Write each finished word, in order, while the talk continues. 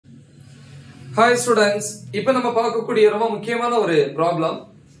Hi students, இப்போ நம்ம பார்க்கக்கூடிய ரொம்ப முக்கியமான ஒரு ப்ராப்ளம்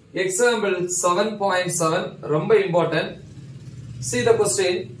example 7.7 ரொம்ப important. See the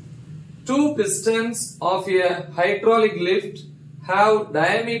question. Two pistons of a hydraulic lift have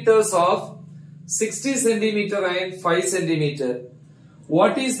diameters of 60 cm and 5 cm.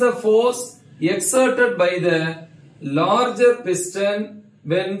 What is the force exerted by the larger piston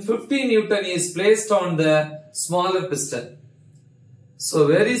when 50 Newton is placed on the smaller piston? So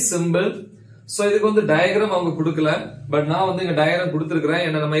very simple. So இதுக்கு வந்து diagram அவங்க கொடுக்கல, but நான் வந்து இங்க diagram கொடுத்திருக்கிறேன்.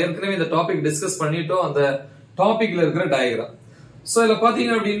 ஏன்னா நம்ம ஏற்கனவே இந்த டாபிக் டிஸ்கஸ் பண்ணிட்டோம், அந்த டாபிக்ல இருக்கிற டயகிராம். சோ இதுல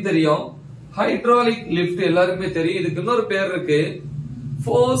பாத்தீங்க அப்படின்னு தெரியும், ஹைட்ராலிக் லிஃப்ட் எல்லாருக்குமே தெரியும். இதுக்கு இன்னொரு பேர் இருக்கு,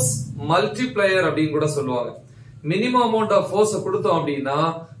 ஃபோர்ஸ் மல்டிப்ளையர் அப்படின்னு கூட சொல்லுவாங்க. மினிமம் அமௌண்ட் ஆஃப் ஃபோர்ஸ் கொடுத்தோம் அப்படின்னா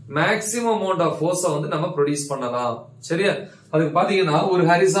மேக்ஸிமம் அமௌண்ட் ஆஃப் ஃபோர்ஸ் வந்து நம்ம ப்ரொடியூஸ் பண்ணலாம். சரியா? அதுக்கு பாத்தீங்கன்னா ஒரு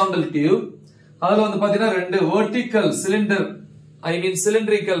ஹரிசாண்டல் டியூப், அதுல வந்து பாத்தீங்கன்னா ரெண்டு வெர்டிக்கல் சிலிண்டர்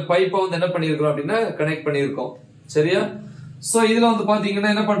சிலிண்டரிக்கல் பைப்பை வந்து என்ன பண்ணிருக்கோம் அப்படின்னா கனெக்ட் பண்ணிருக்கோம். சரியா? சோ இதுல வந்து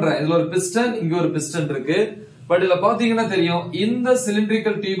பாத்தீங்கன்னா என்ன பண்றேன், இதுல ஒரு பிஸ்டன், இங்க ஒரு பிஸ்டன் இருக்கு. பட் இதுல பாத்தீங்கன்னா தெரியும், இந்த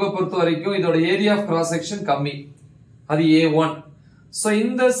சிலிண்டரிக்கல் டியூபை பொறுத்த வரைக்கும் இதோட ஏரியா ஆஃப் கிராஸ் செக்ஷன் கம்மி, அது A1. சோ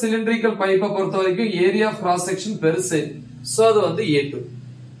இந்த சிலிண்டரிக்கல் பைப்பை பொறுத்த வரைக்கும் ஏரியா ஆஃப் கிராஸ் செக்ஷன் பெருசு, சோ அது வந்து A2.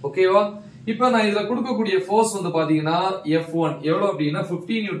 ஓகேவா? இப்ப நான் இதுல கொடுக்கக்கூடிய ஃபோர்ஸ் வந்து பாத்தீங்கன்னா F1 எவ்வளவு அப்படின்னா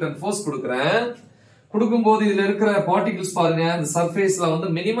 50 நியூட்டன் ஃபோர்ஸ் கொடுக்கறேன். கொடுக்கும்போது இதுல இருக்கிற பார்ட்டிகிள்ஸ் பாருங்க, இந்த சர்ஃபேஸ்ல வந்து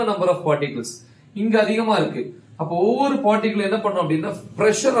மினிமம் நம்பர் ஆஃப் பார்ட்டிகிள்ஸ் இங்க அதிகமா இருக்கு. அப்போ ஒவ்வொரு பார்ட்டிகிள் என்ன பண்ணும் அப்படின்னா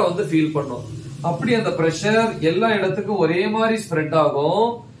பிரஷரை வந்து ஃபீல் பண்ணும். அப்படி அந்த பிரஷர் எல்லா இடத்துக்கும் ஒரே மாதிரி ஸ்ப்ரெட் ஆகும்.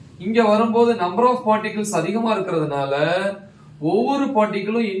 இங்க வரும்போது நம்பர் ஆஃப் பார்ட்டிகிள்ஸ் அதிகமா இருக்கிறதுனால ஒவ்வொரு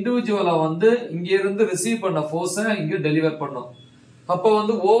பார்ட்டிகிளும் இண்டிவிஜுவலா வந்து இங்க இருந்து ரிசீவ் பண்ண ஃபோர்ஸை இங்க டெலிவர் பண்ணும். அப்ப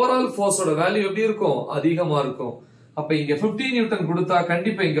வந்து ஓவரால் ஃபோர்ஸோட வேல்யூ எப்படி இருக்கும், அதிகமா இருக்கும். அப்ப இங்க 50 நியூட்டன் கொடுத்தா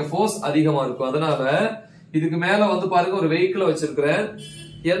கண்டிப்பா இங்க ஃபோர்ஸ் அதிகமா இருக்கும். அதனால இதுக்கு மேல வந்து பாருங்க ஒரு வெஹிக்கிள் வச்சிருக்கிறேன்.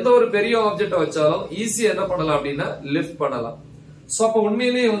 எந்த ஒரு பெரிய ஆப்ஜெக்ட் வச்சாலும் ஈஸியா என்ன பண்ணலாம் அப்படின்னா லிஃப்ட் பண்ணலாம். சோ அப்ப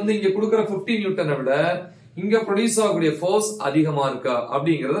உண்மையிலேயே வந்து இங்க கொடுக்கிற 50 நியூட்டனை விட இங்க ப்ரொடியூஸ் ஆகக்கூடிய ஃபோர்ஸ் அதிகமா இருக்கா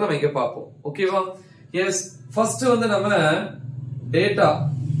அப்படிங்கறத நம்ம இங்க பார்ப்போம். ஓகேவா? எஸ், ஃபர்ஸ்ட் வந்து நம்ம டேட்டா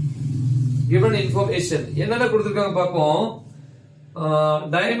given information என்னென்ன கொடுத்திருக்காங்க பார்ப்போம்.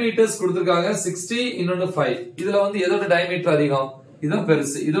 டயமீட்டர்ஸ் கொடுத்திருக்காங்க 60, இன்னொன்னு 5. இதுல வந்து எதோட டயமீட்டர் அதிகம், இதுதான்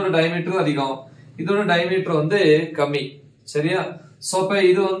பெருசு, இதோட டயமீட்டர் அதிகம், இதோட டயமீட்டர் வந்து கம்மி. சரியா? சோ அப்ப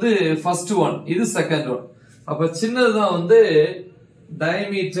இது வந்து ஃபர்ஸ்ட் ஒன், இது செகண்ட் ஒன். அப்ப சின்னதுதான் வந்து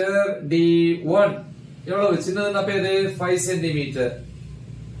டயமீட்டர் D1 எவ்வளவு சின்னதுன்னா பேரு 5 சென்டிமீட்டர்.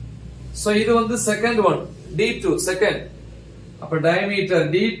 சோ இது வந்து செகண்ட் ஒன் D2 செகண்ட். அப்ப டயமீட்டர்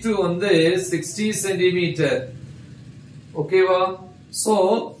D2 வந்து 60 சென்டிமீட்டர். ஓகேவா? சோ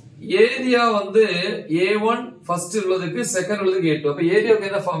ஏரியா வந்து A1 ஃபர்ஸ்ட் உள்ளதுக்கு செகண்ட் உள்ளதுக்கு A2. அப்ப ஏரியாவுக்கு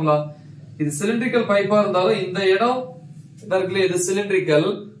என்ன ஃபார்முலா, இது சிலிண்டரிக்கல் பைப்பா இருந்தாலும் இந்த இடம் இருக்குல்ல, இது சிலிண்டரிக்கல்,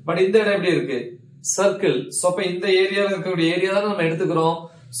 பட் இந்த இடம் எப்படி இருக்கு, சர்க்கிள். சோ அப்ப இந்த ஏரியால இருக்கக்கூடிய ஏரியா தான் நம்ம எடுத்துக்கிறோம்.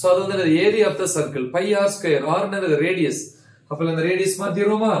 சோ அது வந்து area of the circle by R square. ஆர்ன்றது radius. அப்ப இந்த ரேடியஸ்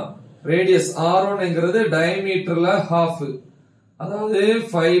மாத்திரோமா, ரேடியஸ் R1ங்கிறது டயமீட்டர்ல ஹாஃப், அதாவது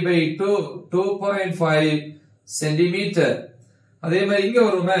 5/2 2.5 சென்டிமீட்டர். அதே மாதிரி இங்க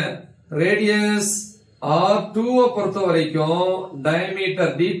வருமே ரேடியஸ் R2 பொறுத்த வரைக்கும்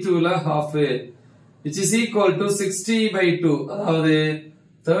diameter D2ல half, which is equal to 60/2, அதாவது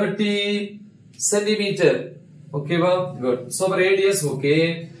 30 சென்டிமீட்டர். ஓகேவா? குட். So radius okay.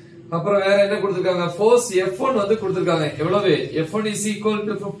 அப்புறம் வேற என்ன கொடுத்திருக்காங்க, ஃபோர்ஸ் F1 வந்து கொடுத்திருக்காங்க. எவ்வளவு, F1 is equal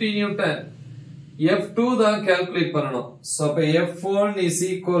to 50 Newton. F2 தான் கால்குலேட் பண்ணணும். சோ அப்ப F1 is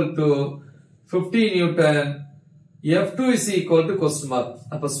equal to 50 Newton. F2 is equal to question mark.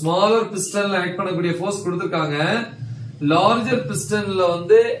 அப்ப smaller pistonல ஆக்ட் பண்ணக்கூடிய ஃபோர்ஸ் கொடுத்திருக்காங்க. larger pistonல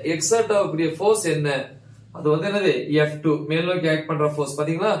வந்து எக்ஸர்ட் ஆகக்கூடிய ஃபோர்ஸ் என்ன, அது வந்து என்னது F2, மேல் நோக்கி ஆக்ட் பண்ற ஃபோர்ஸ்.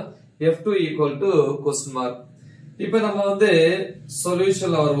 பாத்தீங்களா? F2 equal to question mark. இப்போ நம்ம வந்து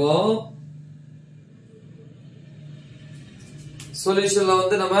சொல்யூஷன்ல வருவோம். சொல்யூஷன்ல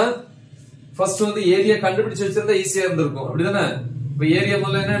வந்து நம்ம ஃபர்ஸ்ட் வந்து ஏரியா கண்டுபிடிச்சு வச்சிருந்தா ஈஸியா இருந்திருக்கும், அப்படிதானே? இப்ப ஏரியா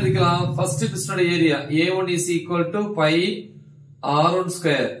முதல்ல என்ன எழுதிக்கலாம், first பிஸ்டனோட area A1 is equal to pi R1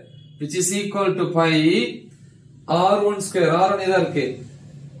 square, which is equal to pi R1 square. R1 இதா இருக்கு,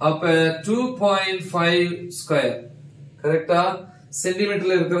 அப்ப 2.5 ஸ்கொயர். கரெக்டா?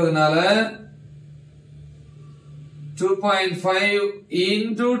 சென்டிமீட்டர்ல இருக்கிறதுனால 2.5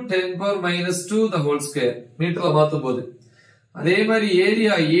 into 10⁻⁻2 the whole square மீட்டர்ல மாத்தும் போது. அதே மாதிரி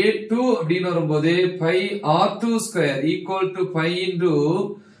ஏரியா A2 அப்படின்னு வரும்போது pi R2 square equal to pi into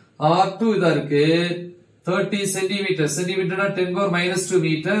R2 இதா இருக்கு 30 சென்டிமீட்டர். சென்டிமீட்டர்னா 10⁻⁻2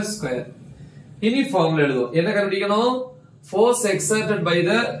 metre square. இனி ஃபார்முலா எழுதுவோம். என்ன கண்டுபிடிக்கணும், force exerted by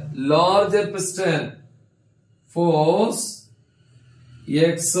the larger piston. Force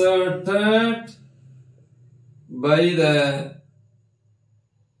exerted by the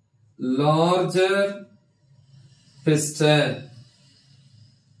larger piston.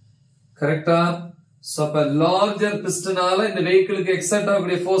 Correct? So, larger piston ஆல இந்த வெஹிக்கிளுக்கு எக்ஸர்ட்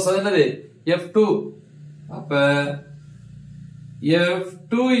ஆகக்கூடிய ஃபோர்ஸ் என்னது? F2. அப்ப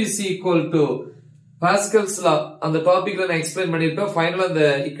F2 is equal to Pascal's law. அந்த டாபிக்ல நான் எக்ஸ்பிளைன் பண்ணிருப்பேன். ஃபைனலா அந்த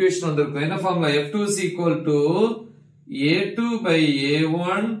ஈக்குவேஷன் வந்திருக்கும். என்ன formula? F2 is equal to A2 by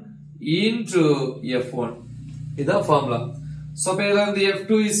A1 into F1. இதான் ஃபார்முலா. சோ அப்ப இதுல இருந்து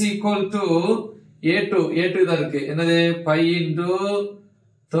F2 is equal to A2 தான் இருக்கு. என்னது? pi into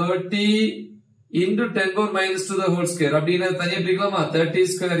 30 into 10 power minus 2 the whole square. அப்படினா தனியா பிரிக்கலாமா? 30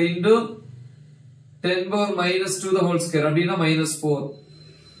 square into 10 power minus 2 the whole square. அப்படினா minus 4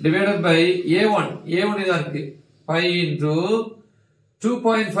 divided by A1 இதா இருக்கு. pi into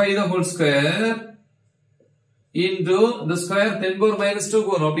 2.5 the whole square into the square 10 power minus 2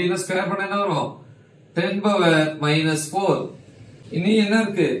 வரும். அப்படினா ஸ்கொயர் பண்ணா என்ன வரும்? 10 power minus 4. இனி என்ன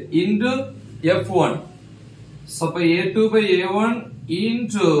இருக்கு? into F1. So அப்ப A2 by A1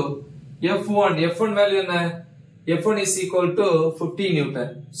 into F1 value என்ன? F1 is equal to 50 Newton.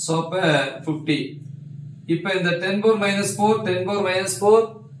 So அப்ப 50. இப்ப இந்த 10 power minus 4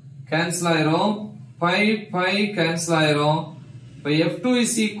 cancel ஆயிரும். pi cancel ஆயிரும். இப்ப F2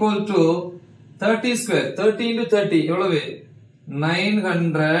 is equal to 30 square. 30 into 30 எவ்வளவு?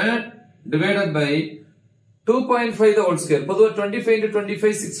 900 divided by 2.5 the whole square. பொதுவா 25 into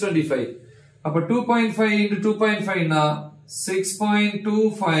 25 625. அப்ப 2.5 into 2.5 னா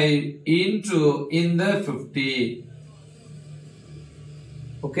 6.25 into இந்த 50.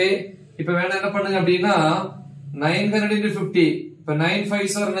 ஓகே, இப்ப வேணா என்ன பண்ணுங்க அப்படின்னா 900 into 50. இப்ப 9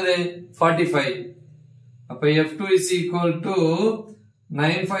 5s are என்னது? 45. அப்ப F2 is equal to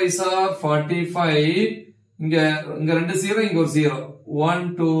 9 5s are 45. இங்க ரெண்டு 0 இங்க ஒரு 0. 1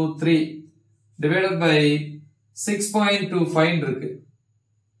 2 3 divided by 6.25 இருக்கு.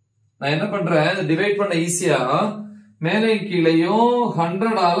 நான் என்ன பண்றேன்? டிவைட் பண்ண ஈஸியா மேலே கீழையும்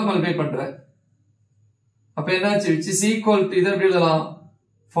 100 ஆல மல்டிப்ளை பண்றேன். அப்ப என்னாச்சு? which is equal to இத எப்படி எழுதலாம்?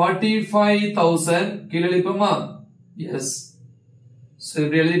 45,000 கீழே எழுதிப்போமா? yes. so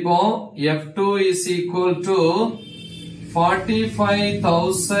இப்படி எழுதிப்போம். F2 is equal to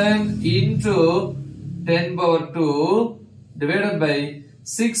 45,000 into 10 power 2 divided by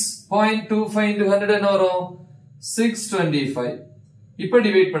 6.25 into 100 என்ன வரும்? 625. இப்ப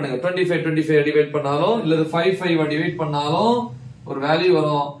டிவைட் பண்ணுங்க. 25 டிவைட் பண்ணாலும் இல்ல 5 டிவைட் பண்ணாலும் ஒரு வேல்யூ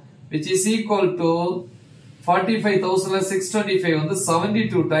வரும், which is equal to 45,000 625 வந்து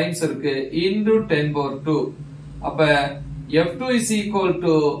 72 டைம்ஸ் இருக்கு into 10 power 2. அப்ப F2 is equal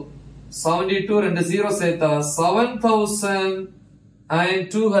to 72 ரெண்டு 0 சேர்த்தா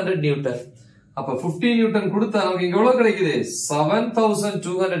 7200 நியூட்டன். அப்ப 50 நியூட்டன் கொடுத்தா நமக்கு இங்க எவ்வளவு கிடைக்குது?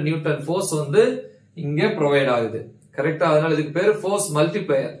 7200 நியூட்டன் ஃபோர்ஸ் வந்து இங்க ப்ரொவைட் ஆகுது. கரெக்டா? அதனால இதுக்கு பேரு force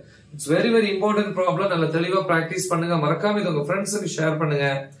multiplier. It's very important problem. நல்லா தெளிவா பிராக்டிஸ் பண்ணுங்க. மறக்காம இது உங்க ஃப்ரெண்ட்ஸுக்கு ஷேர் பண்ணுங்க.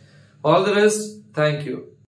 All the best. தேங்க்யூ.